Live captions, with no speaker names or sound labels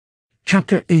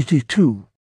Chapter 82.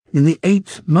 In the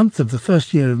 8th month of the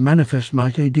first year of Manifest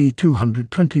Might AD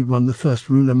 221, the first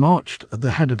ruler marched at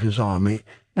the head of his army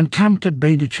and camped at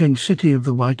Beidicheng, city of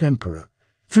the White Emperor,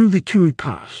 through the Kui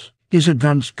Pass. His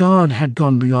advance guard had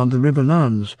gone beyond the river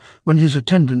lands when his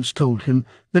attendants told him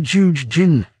that Zhu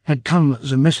Jin had come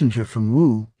as a messenger from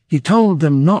Wu. He told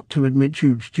them not to admit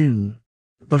Zhu Jin.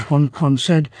 But Huan Quan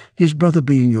said, "His brother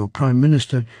being your prime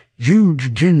minister, Zhu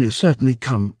Jin is certainly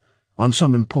come on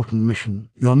some important mission.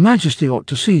 Your Majesty ought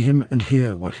to see him and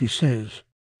hear what he says.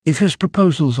 If his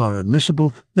proposals are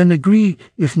admissible, then agree.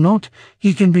 If not,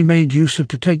 he can be made use of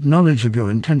to take knowledge of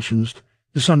your intentions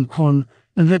to Sun Quan,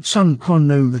 and let Sun Quan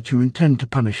know that you intend to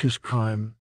punish his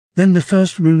crime." Then the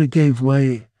first ruler gave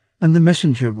way, and the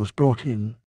messenger was brought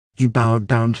in. He bowed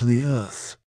down to the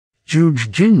earth. "Zhu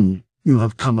Jin, you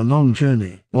have come a long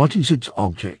journey. What is its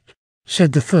object?"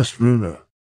 said the first ruler.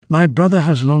 "My brother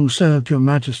has long served your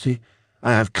Majesty.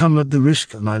 I have come at the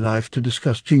risk of my life to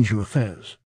discuss Jingzhou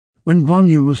affairs. When Guan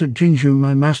Yu was at Jingzhou,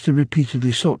 my master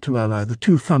repeatedly sought to ally the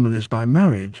two families by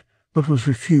marriage, but was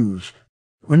refused.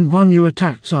 When Guan Yu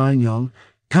attacked Xianyang,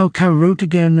 Cao Cao wrote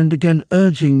again and again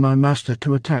urging my master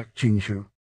to attack Jingzhou.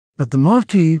 But the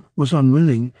marquis was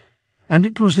unwilling, and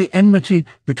it was the enmity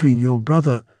between your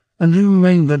brother and Lu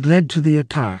Meng that led to the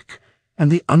attack and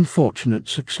the unfortunate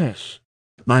success.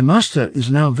 My master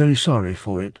is now very sorry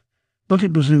for it, but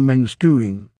it was Lu Meng's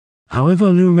doing.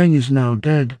 However, Lu Meng is now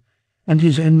dead, and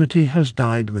his enmity has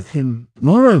died with him.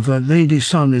 Moreover, Lady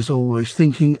Sun is always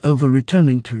thinking over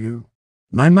returning to you.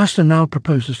 My master now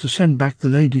proposes to send back the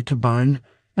lady to Bain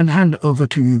and hand over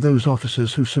to you those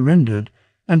officers who surrendered,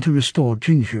 and to restore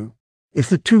Jingzhou. If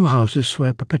the two houses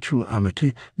swear perpetual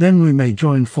amity, then we may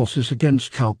join forces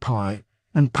against Cao Pai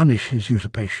and punish his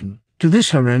usurpation." To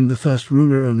this harangue the first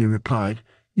ruler only replied,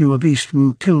 "You of East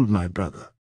Wu killed my brother,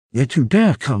 yet you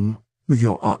dare come with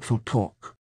your artful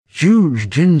talk." Zhu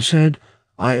Jin said,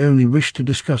 "I only wish to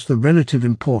discuss the relative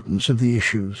importance of the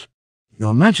issues.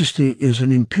 Your Majesty is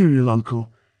an imperial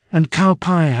uncle, and Cao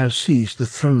Pai has seized the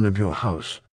throne of your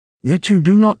house. Yet you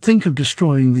do not think of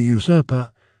destroying the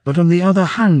usurper, but on the other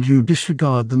hand you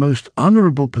disregard the most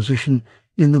honorable position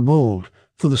in the world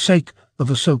for the sake of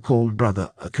a so-called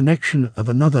brother, a connection of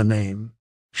another name.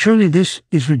 Surely this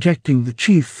is rejecting the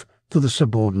chief for the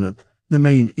subordinate, the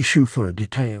main issue for a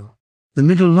detail. The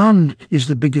Middle Land is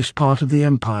the biggest part of the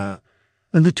empire,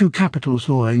 and the two capitals,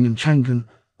 Luoyang and Chang'an,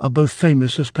 are both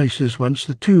famous as places whence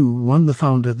the two, one the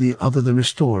founder, the other the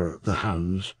restorer of the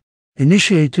Hans,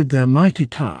 initiated their mighty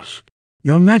task.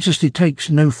 Your Majesty takes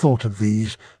no thought of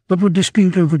these, but would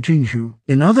dispute over Jingzhou.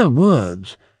 In other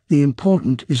words, the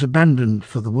important is abandoned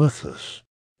for the worthless.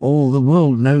 All the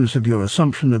world knows of your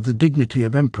assumption of the dignity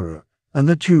of emperor, and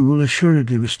that you will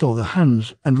assuredly restore the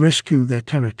Hans and rescue their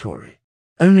territory.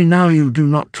 Only now you do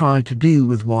not try to deal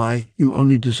with why you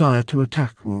only desire to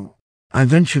attack Wu. I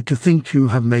venture to think you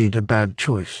have made a bad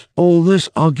choice." All this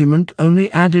argument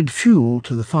only added fuel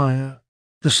to the fire.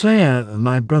 "The slayer of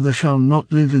my brother shall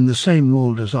not live in the same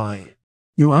world as I.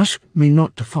 You ask me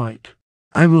not to fight.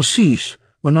 I will cease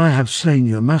when I have slain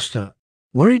your master.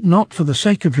 Were it not for the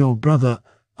sake of your brother,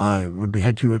 I would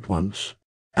behead you at once.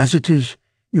 As it is,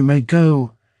 you may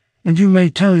go, and you may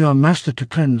tell your master to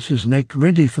cleanse his neck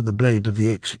ready for the blade of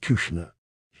the executioner."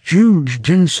 Zhu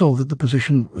Jin saw that the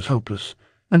position was hopeless,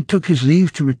 and took his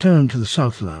leave to return to the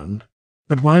Southland.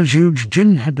 But while Zhu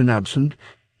Jin had been absent,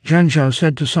 Zhang Zhao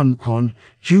said to Sun Quan,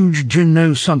 "Zhu Jin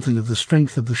knows something of the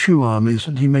strength of the Shu armies,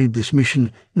 and he made this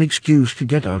mission an excuse to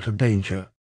get out of danger.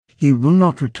 He will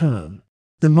not return."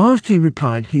 "The marquis,"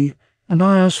 replied he, "and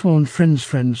I are sworn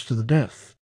friends to the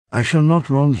death. I shall not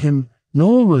wrong him,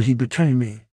 nor will he betray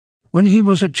me. When he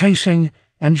was at Chaiseng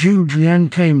and Zhu Lian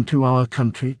came to our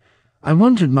country, I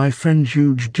wanted my friend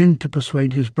Zhu Jin to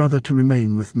persuade his brother to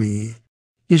remain with me.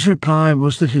 His reply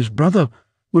was that his brother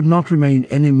would not remain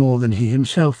any more than he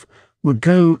himself would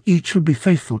go. Each would be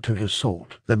faithful to his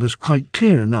sort. That was quite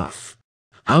clear enough.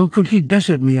 How could he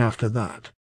desert me after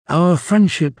that? Our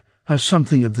friendship has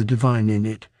something of the divine in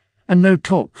it, and no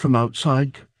talk from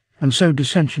outside, and so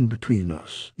dissension between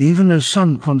us." Even as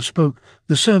Sun Quan spoke,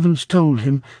 the servants told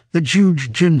him that Zhu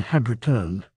Jin had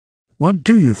returned. "What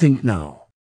do you think now?"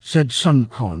 said Sun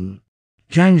Quan.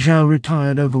 Zhang Zhao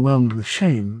retired overwhelmed with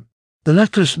shame. The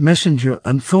luckless messenger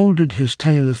unfolded his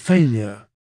tale of failure.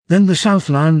 "Then the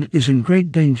Southland is in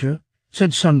great danger,"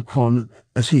 said Sun Quan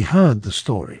as he heard the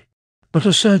story. But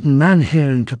a certain man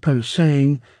here interposed,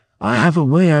 saying, "I have a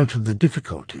way out of the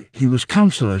difficulty." He was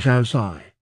Councillor Zhao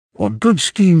Zai. "What good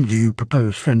scheme do you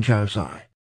propose, friend Zhao Zai?"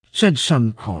 said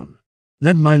Sun Quan.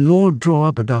 "Let my lord draw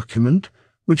up a document,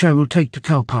 which I will take to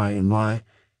Cao Pai, and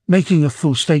making a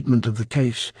full statement of the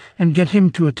case, and get him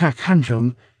to attack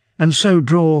Hanzhong, and so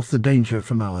draw off the danger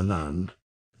from our land.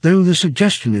 Though the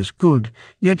suggestion is good,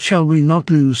 yet shall we not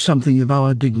lose something of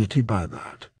our dignity by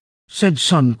that?" Said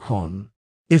Sun Quan.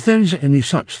 "If there is any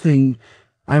such thing,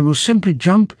 I will simply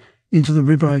jump into the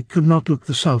river. I could not look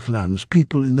the Southland's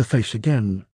people in the face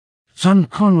again." Sun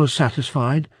Quan was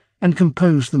satisfied, and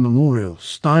composed the memorial,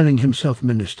 styling himself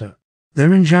minister.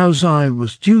 Therein Zhao Zai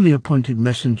was duly appointed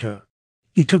messenger.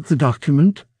 He took the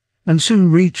document, and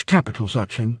soon reached capital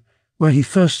Zucheng, where he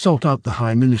first sought out the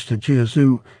High Minister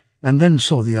Jiazhu, and then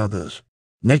saw the others.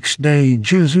 Next day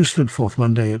Jiazhu stood forth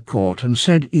one day at court, and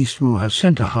said, "East Wu has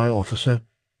sent a high officer,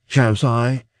 Zhao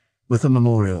Zai, with a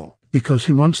memorial, because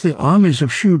he wants the armies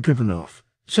of Shu driven off,"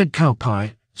 said Cao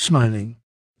Pai, smiling.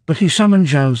 But he summoned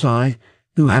Zhao Zai,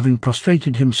 who, having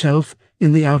prostrated himself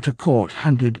in the outer court,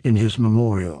 handed in his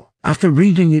memorial. After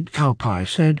reading it, Cao Pai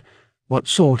said, "What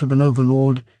sort of an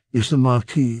overlord is the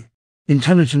Marquis?"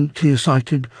 "Intelligent,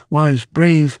 clear-sighted, wise,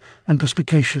 brave, and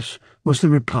perspicacious," was the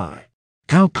reply.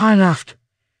 Cao Pai laughed.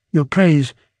 "Your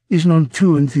praise is none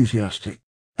too enthusiastic."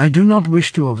 "I do not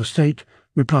wish to overstate,"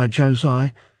 replied Zhao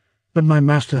Zai, "but my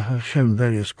master has shown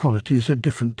various qualities at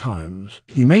different times.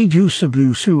 He made use of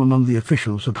Lu Su among the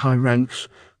officials of high ranks,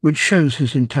 which shows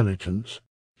his intelligence.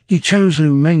 He chose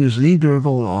Lu Meng as leader of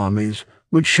all armies,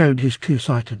 which showed his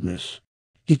clear-sightedness.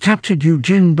 He captured Yu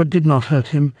Jin but did not hurt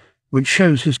him, which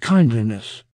shows his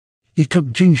kindliness. He took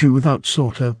Jingzhu without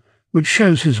slaughter, which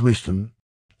shows his wisdom.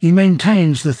 He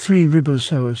maintains the 3 rivers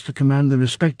so as to command the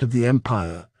respect of the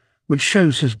empire, which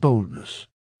shows his boldness.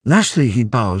 Lastly, he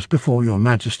bows before your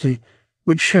majesty,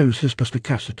 which shows his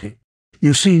perspicacity.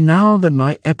 You see now that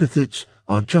my epithets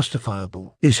are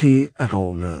justifiable. Is he at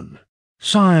all learned?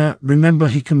 Sire, remember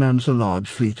he commands a large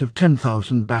fleet of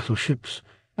 10,000 battleships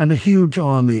and a huge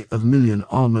army of 1,000,000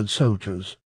 armored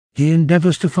soldiers. He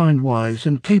endeavors to find wise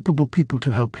and capable people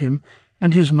to help him,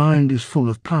 and his mind is full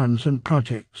of plans and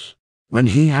projects. When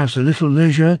he has a little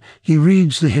leisure, he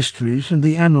reads the histories and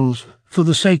the annals for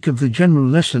the sake of the general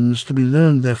lessons to be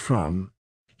learned therefrom.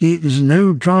 He is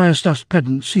no dry-as-dust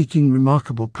pedant seeking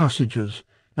remarkable passages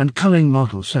and culling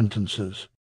model sentences.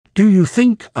 Do you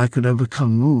think I could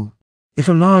overcome Wu? If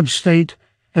a large state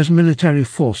has military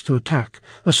force to attack,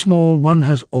 a small one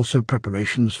has also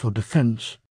preparations for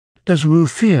defense. Does Wu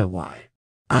fear? Why?"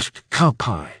 asked Cao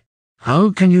Pai.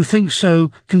 "How can you think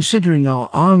so, considering our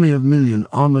army of 1,000,000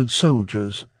 armored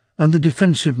soldiers, and the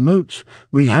defensive moats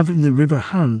we have in the River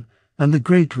Han and the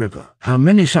Great River? How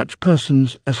many such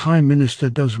persons as High Minister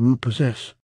does Wu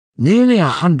possess? Nearly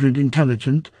 100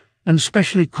 intelligent and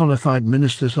specially qualified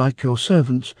ministers like your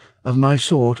servants, of my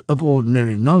sort, of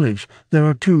ordinary knowledge. There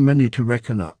are too many to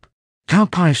reckon up." Cao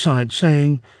Pai sighed,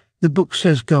 saying, "The book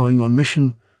says going on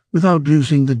mission without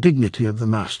losing the dignity of the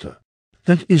master.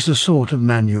 That is the sort of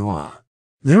man you are."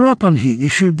 Thereupon he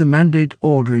issued the mandate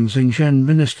ordering Xingzhen,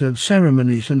 Minister of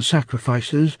Ceremonies and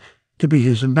Sacrifices, to be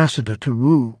his ambassador to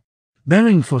Wu,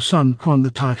 bearing for Sun Quan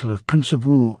the title of Prince of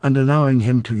Wu and allowing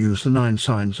him to use the 9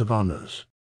 signs of honors.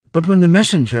 But when the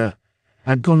messenger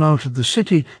had gone out of the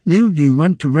city, Liu Yi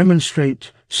went to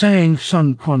remonstrate, saying,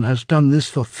 "Sun Quan has done this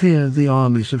for fear the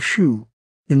armies of Shu.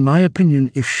 In my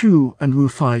opinion, if Shu and Wu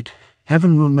fight,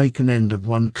 heaven will make an end of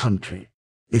one country.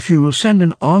 If you will send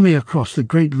an army across the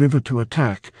great river to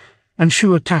attack, and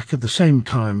Shu attack at the same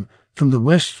time from the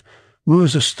west, Wu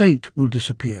as a state will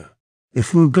disappear.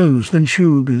 If Wu goes, then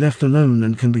Shu will be left alone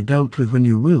and can be dealt with when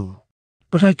you will.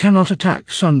 But I cannot attack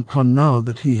Sun Quan now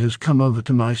that he has come over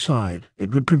to my side.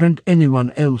 It would prevent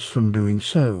anyone else from doing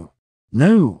so.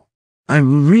 No, I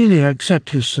will really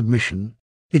accept his submission.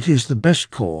 It is the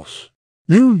best course."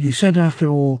 Liu Yi said, "After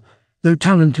all, though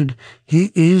talented,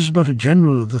 he is but a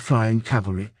general of the flying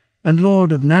cavalry, and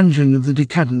lord of Nanjing of the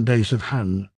decadent days of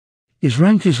Han. His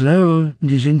rank is low and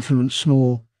his influence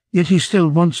small, yet he still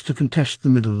wants to contest the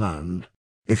Middle Land.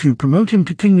 If you promote him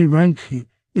to kingly rank, he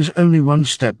is only one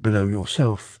step below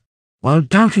yourself. While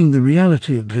doubting the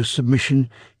reality of his submission,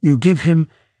 you give him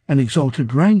an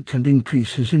exalted rank and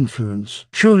increase his influence.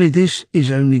 Surely this is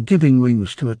only giving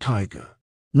wings to a tiger."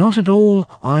 "Not at all.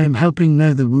 I am helping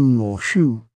neither Wu nor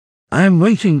Shu. I am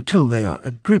waiting till they are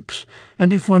at grips,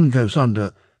 and if one goes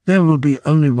under, there will be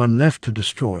only one left to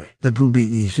destroy. That will be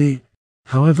easy.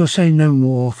 However, say no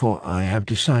more, for I have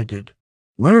decided."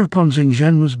 Whereupon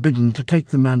Xingzhen was bidden to take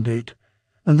the mandate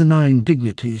and the 9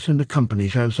 dignities and accompany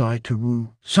Zhao Zai to Wu.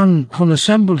 Sun Quan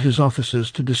assembled his officers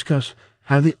to discuss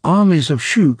how the armies of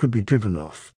Shu could be driven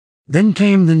off. Then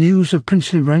came the news of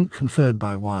princely rank conferred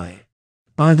by Wei.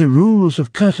 By the rules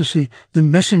of courtesy, the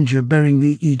messenger bearing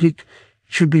the edict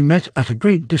should be met at a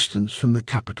great distance from the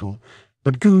capital,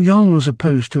 But Gu Yong was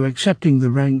opposed to accepting the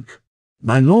rank.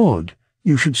 "My lord,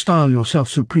 you should style yourself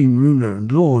supreme ruler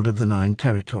and lord of the 9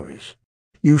 territories.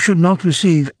 You should not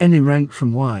receive any rank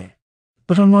from Y."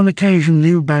 But on one occasion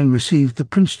Liu Bang received the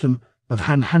princedom of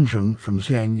Han Hanzhong from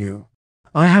Xiang Yu.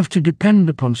 "I have to depend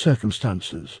upon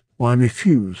circumstances. Why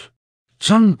refuse?"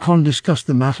 Sun Quan discussed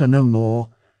the matter no more,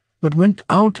 but went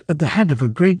out at the head of a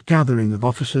great gathering of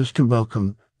officers to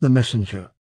welcome the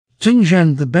messenger. Xing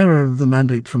Zhen, the bearer of the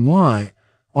mandate from Y,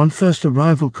 on first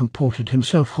arrival comported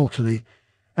himself haughtily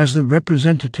as the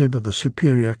representative of a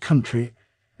superior country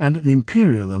and an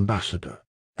imperial ambassador.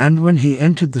 And when he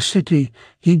entered the city,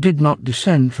 he did not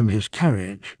descend from his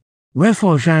carriage.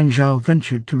 Wherefore Zhang Zhao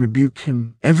ventured to rebuke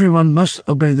him. "Everyone must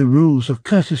obey the rules of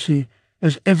courtesy,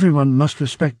 as everyone must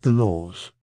respect the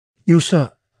laws. You,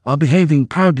 sir, are behaving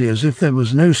proudly as if there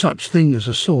was no such thing as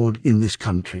a sword in this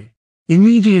country."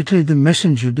 Immediately the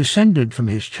messenger descended from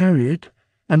his chariot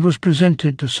and was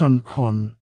presented to Sun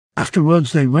Quan.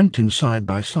 Afterwards they went in side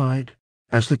by side.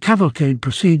 As the cavalcade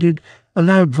proceeded, a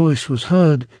loud voice was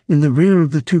heard in the rear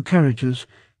of the 2 carriages,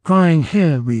 crying,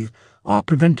 "Here we are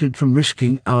prevented from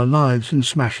risking our lives in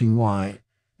smashing Y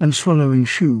and swallowing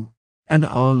Shu, and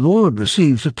our lord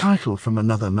receives a title from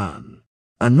another man.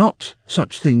 Are not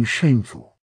such things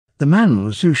shameful?" The man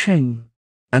was Zhu Sheng.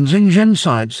 And Xing Zhen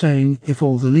sighed, saying, "If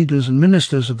all the leaders and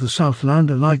ministers of the Southland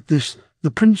are like this,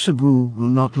 the Prince of Wu will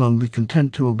not long be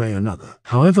content to obey another."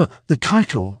 However, the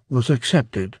title was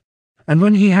accepted, and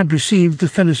when he had received the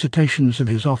felicitations of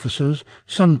his officers,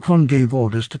 Sun Quan gave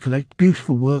orders to collect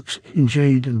beautiful works in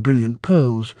jade and brilliant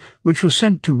pearls, which were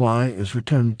sent to Y as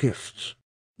return gifts.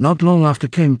 Not long after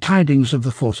came tidings of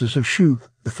the forces of Shu.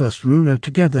 The first ruler,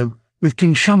 together with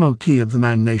King Shamoqi of the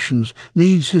Man Nations,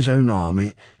 leads his own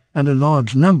army, and a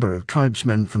large number of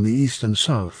tribesmen from the east and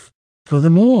south.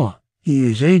 Furthermore, he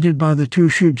is aided by the 2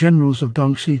 Shu generals of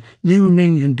Dongxi, Liu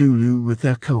Ning and Du Lu, with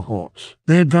their cohorts.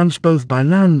 They advance both by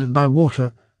land and by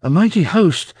water, a mighty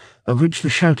host of which the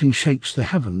shouting shakes the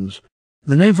heavens.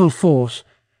 The naval force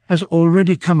has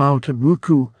already come out at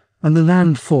Wuku, and the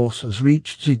land force has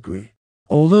reached Zigui.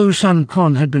 Although Sun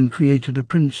Quan had been created a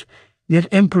prince, yet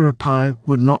Emperor Pai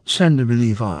would not send a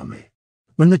relief army.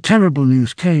 When the terrible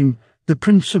news came, the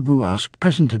Prince of Wu asked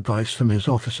present advice from his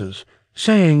officers,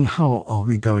 saying, "How are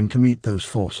we going to meet those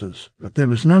forces?" But there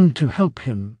was none to help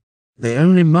him. They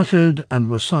only muttered and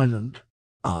were silent.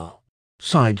 "Ah,"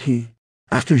 sighed he,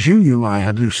 "after Zhu Yu I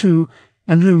had Lu Su,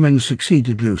 and Lu Meng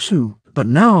succeeded Lu Su, but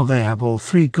now they have all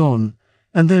 3 gone,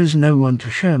 and there is no one to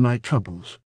share my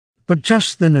troubles." But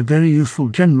just then a very youthful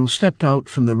general stepped out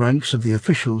from the ranks of the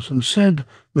officials and said,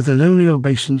 with a lowly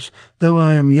obeisance, "Though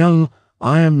I am young,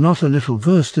 I am not a little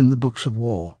versed in the books of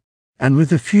war, and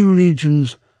with a few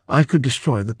legions I could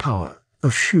destroy the power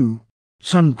of Shu."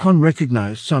 Sun Quan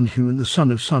recognized Sun Huan, the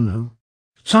son of Sun Hu.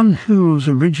 Sun Hu was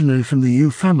originally from the Yu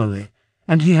family,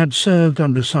 and he had served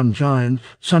under Sun Jian,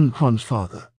 Sun Quan's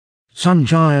father. Sun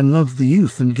Jian loved the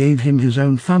youth and gave him his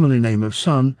own family name of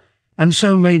Sun, and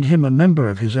so made him a member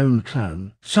of his own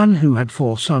clan. Sun Hu had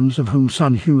 4 sons, of whom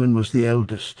Sun Huan was the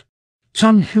eldest.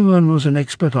 Sun Huan was an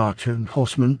expert archer and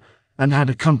horseman, and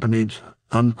had accompanied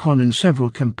Sun Quan in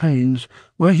several campaigns,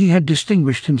 where he had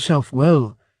distinguished himself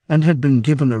well and had been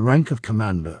given a rank of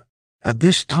commander. At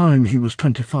this time he was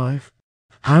 25.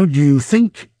 "How do you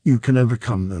think you can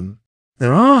overcome them?"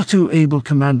 "There are 2 able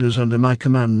commanders under my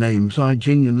command named Zai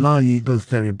Jing and Lai Yi, both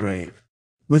very brave.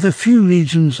 With a few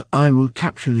legions I will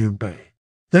capture Liu Bei.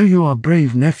 Though you are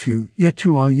brave, nephew, yet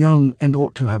you are young and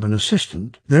ought to have an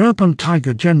assistant." Thereupon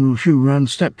Tiger General Zhu Ran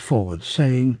stepped forward,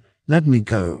 saying, "Let me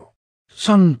go."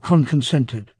 Sun Quan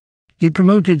consented. He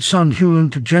promoted Sun Huan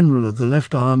to general of the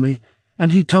left army,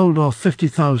 and he told off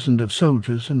 50,000 of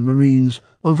soldiers and marines,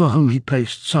 over whom he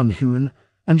placed Sun Huan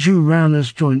and Zhu Ran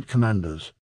as joint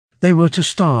commanders. They were to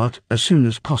start as soon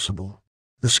as possible.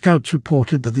 The scouts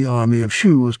reported that the army of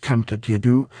Shu was camped at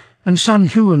Yedu, and Sun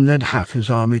Huan led half his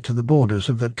army to the borders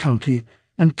of that county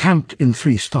and camped in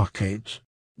 3 stockades.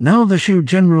 Now the Shu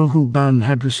general Hu Ban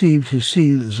had received his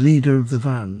seal as leader of the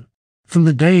van. From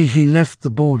the day he left the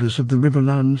borders of the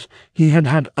riverlands, he had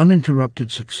had uninterrupted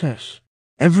success.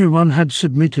 Everyone had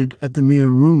submitted at the mere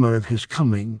rumor of his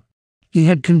coming. He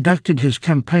had conducted his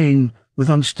campaign with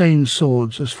unstained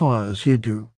swords as far as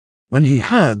Yedu. When he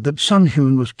heard that Sun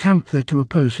Huan was camped there to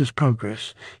oppose his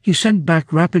progress, he sent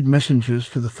back rapid messengers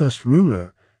to the first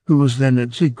ruler, who was then at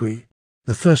Zigui.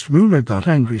 The first ruler got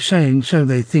angry, saying, "So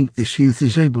they think this youth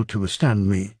is able to withstand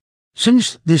me.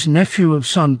 Since this nephew of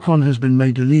Sun Quan has been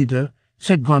made a leader,"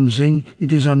 said Guanzhong,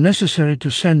 "it is unnecessary to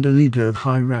send a leader of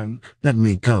high rank. Let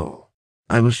me go."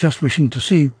 "I was just wishing to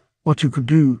see what you could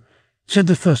do," said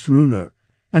the first ruler,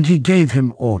 and he gave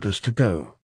him orders to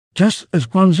go. Just as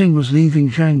Guanzhong was leaving,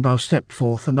 Zhang Bao stepped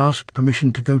forth and asked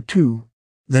permission to go too.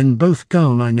 "Then both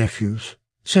go, my nephews,"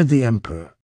 said the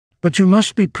emperor. "But you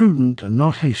must be prudent and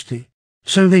not hasty."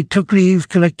 So they took leave,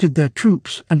 collected their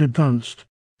troops, and advanced.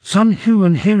 Sun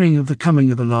Huan, hearing of the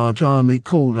coming of a large army,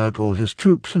 called out all his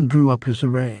troops and drew up his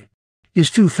array. His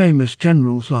two famous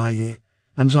generals, Lai Yi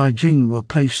and Zai Jing, were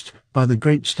placed by the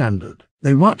great standard.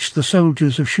 They watched the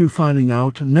soldiers of Shu filing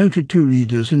out and noted two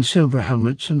leaders in silver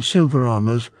helmets and silver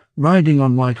armors, riding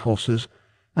on white horses,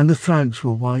 and the flags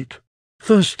were white.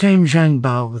 First came Zhang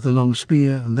Bao with a long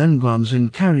spear, and then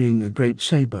Guanzhong carrying a great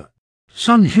saber.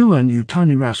 "Sun Huan, you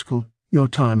tiny rascal, your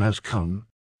time has come,"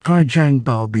 cried Zhang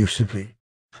Bao abusively.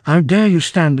 "How dare you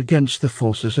stand against the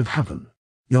forces of heaven?"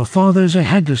 "Your father is a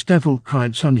headless devil,"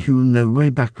 cried Sun Huan, no way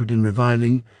backward in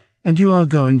reviling, "and you are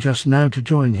going just now to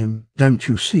join him, don't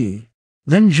you see?"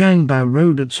 Then Zhang Bao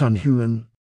rode at Sun Huan.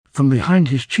 From behind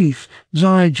his chief,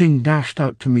 Zai Jing dashed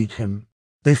out to meet him.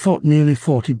 They fought nearly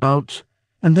 40 bouts,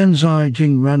 and then Zai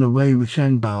Jing ran away with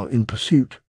Zhang Bao in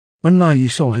pursuit. When Lai Yi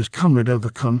saw his comrade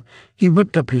overcome, he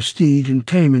whipped up his steed and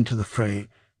came into the fray,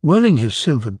 whirling his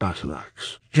silvered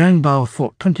battle-axe. Zhang Bao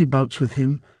fought 20 bouts with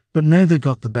him, but neither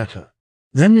got the better.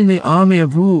 Then in the army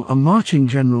of Wu, a marching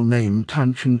general named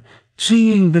Tan Chen,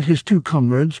 seeing that his two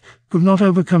comrades could not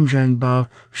overcome Zhang Bao,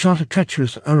 shot a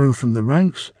treacherous arrow from the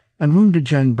ranks and wounded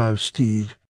Zhang Bao's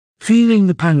steed. Feeling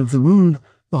the pang of the wound,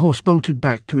 the horse bolted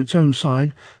back to its own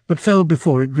side, but fell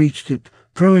before it reached it,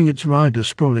 throwing its rider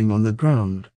sprawling on the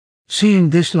ground. Seeing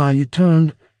this, Lai Yi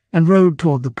turned and rode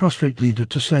toward the prostrate leader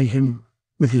to slay him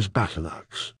with his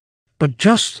battle-axe. But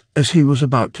just as he was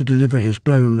about to deliver his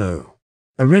blow, lo,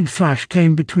 a red flash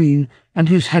came between, and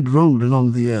his head rolled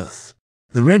along the earth.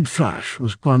 The red flash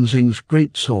was Guanzhong's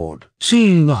great sword.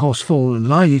 Seeing the horse fall and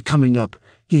Lai Yi coming up,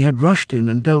 he had rushed in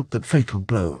and dealt that fatal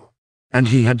blow, and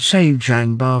he had saved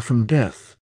Zhang Bao from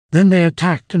death. Then they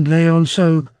attacked and lay on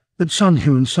so that Sun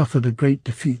Huan suffered a great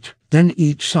defeat. Then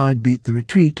each side beat the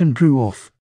retreat and drew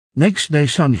off. Next day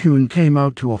Sun Huan came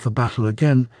out to offer battle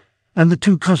again, and the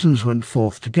two cousins went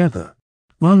forth together.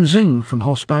 Guanzhong from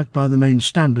horseback by the main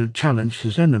standard challenged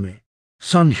his enemy.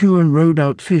 Sun Huan rode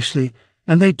out fiercely,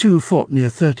 and they too fought near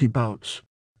 30 bouts.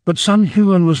 But Sun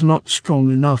Huan was not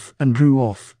strong enough and drew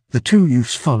off. The two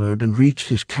youths followed and reached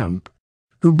his camp.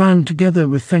 Hu Ban, together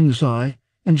with Feng Zai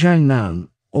and Zhang Nan,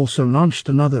 also launched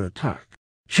another attack.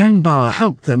 Zhang Bao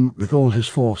helped them with all his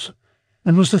force,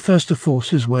 and was the first to force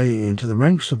his way into the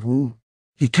ranks of Wu.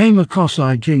 He came across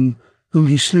Zai Jing, whom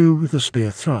he slew with a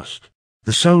spear thrust.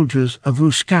 The soldiers of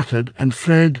Wu scattered and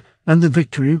fled, and the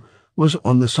victory was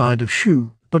on the side of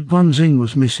Shu. But Guanzhong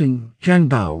was missing. Zhang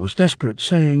Bao was desperate,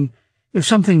 saying, "If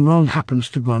something wrong happens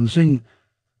to Guanzhong,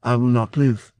 I will not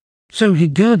live." So he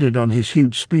girded on his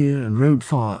huge spear and rode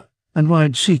far and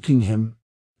wide seeking him.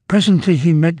 Presently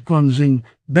he met Guanzhong,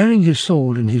 bearing his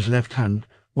sword in his left hand,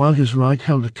 while his right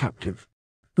held a captive.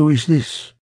 "Who is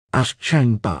this?" asked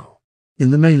Zhang Bao.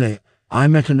 "In the melee, I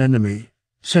met an enemy,"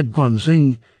 said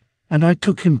Guanzhong, "and I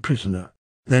took him prisoner."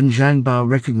 Then Zhang Bao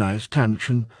recognized Tan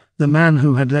Chen, the man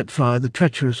who had let fly the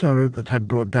treacherous arrow that had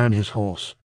brought down his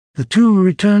horse. The two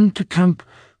returned to camp,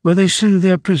 where they slew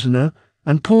their prisoner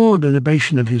and poured a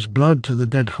libation of his blood to the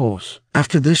dead horse.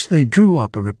 After this they drew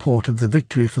up a report of the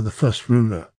victory for the first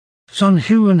ruler. Sun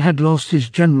Huan had lost his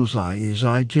generals Lai Yi,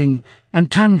 Zai Jing, and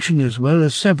Tan Chen, as well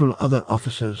as several other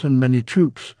officers and many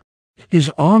troops. His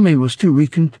army was too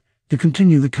weakened to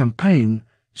continue the campaign,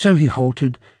 so he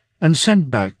halted and sent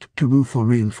back to Wu for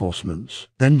reinforcements.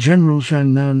 Then General Zhang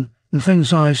Nan and Feng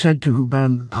Zai said to Hu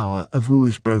Ban, "The power of Wu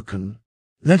is broken.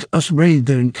 Let us raid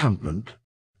their encampment."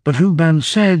 But Hu Ban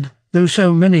said, "Though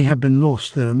so many have been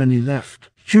lost, there are many left.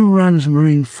 Zhu Ran's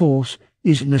marine force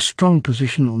is in a strong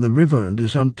position on the river and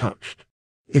is untouched.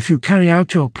 If you carry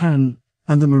out your plan,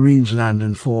 and the Marines land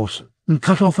in force, and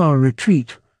cut off our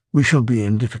retreat, we shall be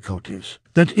in difficulties."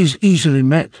 "That is easily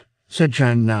met," said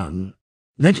Zhang Nan.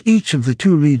 "Let each of the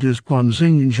two leaders,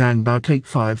 Guanzhong and Zhang Bao, take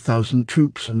 5,000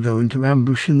 troops and go into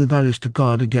ambush in the valleys to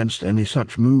guard against any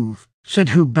such move." Said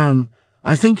Hu Ban,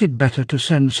 "I think it better to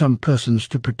send some persons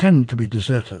to pretend to be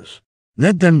deserters.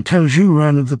 Let them tell Zhu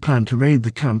Ran of the plan to raid the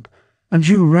camp, and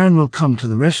Zhu Ran will come to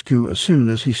the rescue as soon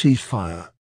as he sees fire.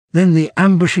 Then the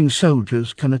ambushing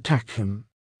soldiers can attack him."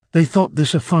 They thought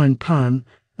this a fine plan,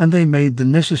 and they made the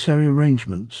necessary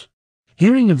arrangements.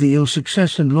 Hearing of the ill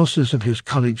success and losses of his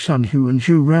colleague Sun Huan,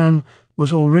 Zhu Ran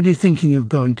was already thinking of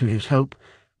going to his help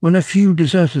when a few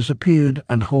deserters appeared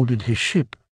and hoarded his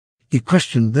ship. He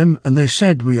questioned them, and they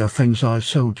said, "We are Feng Zai's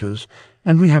soldiers,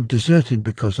 and we have deserted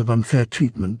because of unfair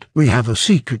treatment. We have a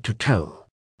secret to tell."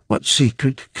 "What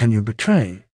secret can you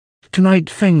betray?" Tonight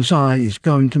Feng Zai is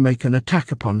going to make an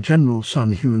attack upon General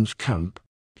Sun Huan's camp.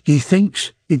 He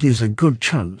thinks it is a good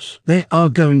chance. They are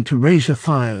going to raise a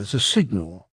fire as a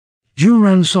signal. Zhu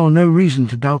Ran saw no reason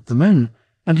to doubt the men,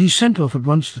 and he sent off at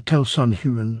once to tell Sun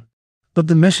Huan. But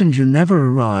the messenger never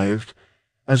arrived,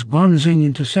 as Guanzhong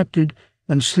intercepted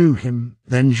and slew him.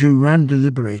 Then Zhu Ran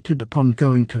deliberated upon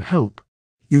going to help.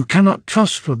 "You cannot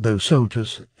trust what those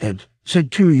soldiers, Ed,"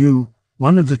 said Tu Yu,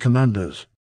 one of the commanders.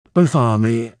 "Both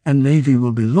army and navy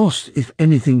will be lost if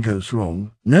anything goes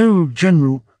wrong." "No,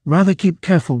 General, rather keep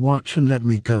careful watch and let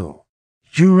me go."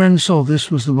 Zhu Ran saw this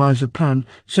was the wiser plan,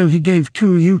 so he gave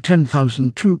Tu Yu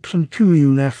 10,000 troops and Tu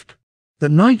Yu left.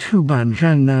 That night Hu Ban,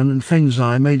 Zhang Nan and Feng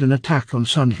Zai made an attack on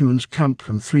Sun Huan's camp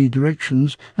from 3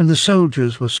 directions, and the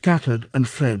soldiers were scattered and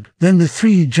fled. Then the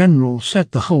 3 generals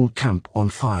set the whole camp on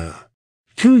fire.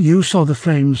 Tu Yu saw the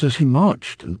flames as he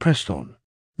marched and pressed on.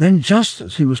 Then just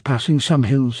as he was passing some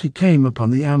hills he came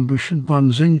upon the ambush, and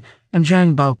Guanzhong and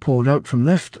Zhang Bao poured out from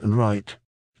left and right.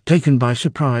 Taken by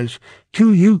surprise,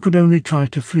 Tu Yu could only try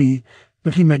to flee,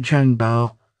 but he met Zhang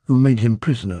Bao, who made him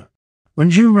prisoner. When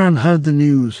Zhu Ran heard the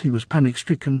news, he was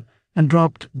panic-stricken and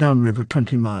dropped downriver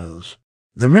 20 miles.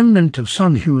 The remnant of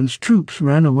Sun Huan's troops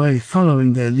ran away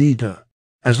following their leader.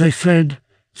 As they fled,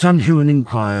 Sun Huan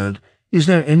inquired, "Is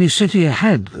there any city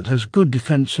ahead that has good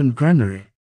defense and granary?"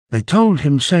 They told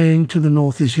him, saying, "To the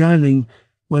north is Yiling,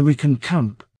 where we can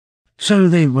camp." So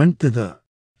they went thither.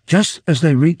 Just as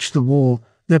they reached the wall,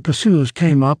 their pursuers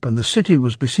came up, and the city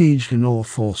was besieged in all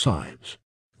 4 sides.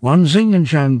 Guanzhong and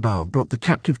Zhang Bao brought the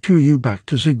captive Tu Yu back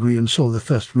to Zigui and saw the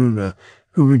first ruler,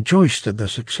 who rejoiced at their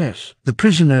success. The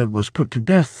prisoner was put to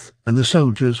death, and the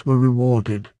soldiers were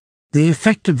rewarded. The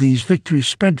effect of these victories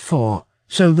spread far,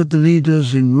 so that the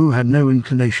leaders in Wu had no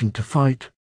inclination to fight.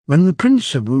 When the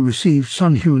Prince of Wu received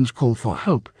Sun Huan's call for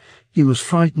help, he was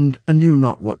frightened and knew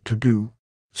not what to do.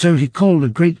 So he called a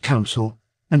great council,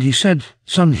 and he said,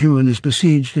 "Sun Huan is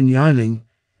besieged in Yiling,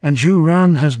 and Zhu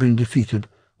Ran has been defeated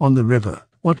on the river.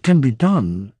 What can be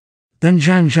done?" Then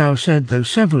Zhang Zhao said, "Though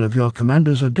several of your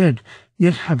commanders are dead,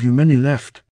 yet have you many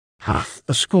left? Half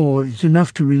a score is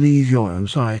enough to relieve your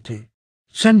anxiety.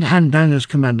 Send Han Dang as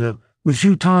commander, with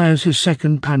Zhu Tai as his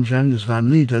second, Pan Zhang as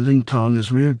van leader, Ling Tong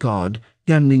as rear guard,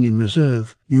 Gan Ning in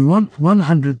reserve. You want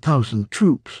 100,000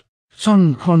 troops."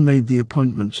 Sun Quan made the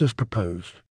appointments as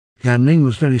proposed. Gan Ning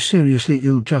was very seriously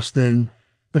ill just then,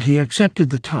 but he accepted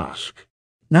the task.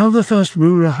 Now the first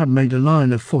ruler had made a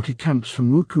line of 40 camps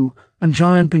from Wuku and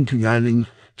Jianping to Yiling,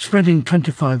 spreading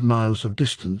 25 miles of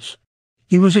distance.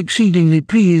 He was exceedingly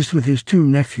pleased with his 2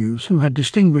 nephews, who had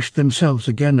distinguished themselves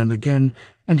again and again,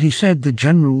 and he said, "The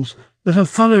generals that have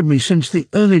followed me since the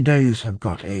early days have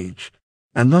got aged,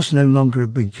 and thus no longer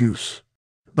of big use.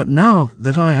 But now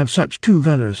that I have such 2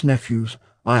 valorous nephews,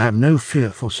 I have no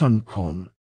fear for Sun Quan."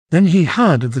 Then he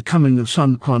heard of the coming of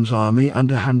Sun Quan's army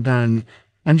under Han Dang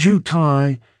and Zhu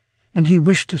Tai, and he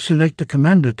wished to select a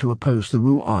commander to oppose the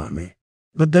Wu army.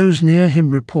 But those near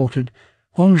him reported,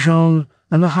 "Guanzhong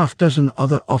and a half-dozen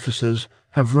other officers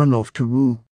have run off to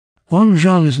Wu."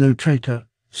 "Guanzhong is no traitor,"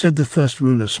 said the first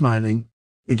ruler, smiling.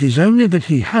 "It is only that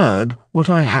he heard what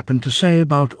I happened to say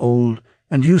about old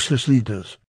and useless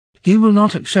leaders. He will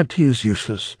not accept he is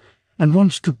useless, and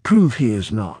wants to prove he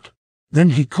is not."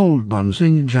 Then he called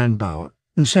Guanzhong and Zhang Bao,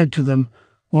 and said to them,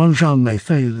 "Guanzhong may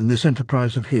fail in this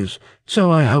enterprise of his,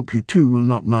 so I hope you too will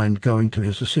not mind going to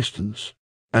his assistance.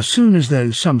 As soon as there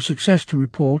is some success to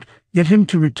report, get him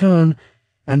to return,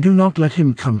 and do not let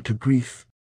him come to grief."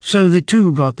 So the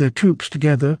 2 got their troops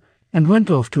together, and went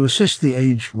off to assist the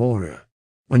aged warrior.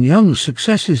 When young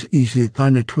success is easy,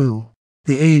 thine it will.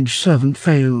 The aged servant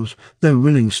fails, though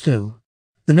willing still.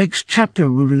 The next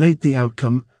chapter will relate the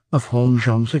outcome of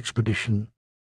Guanzhong's expedition.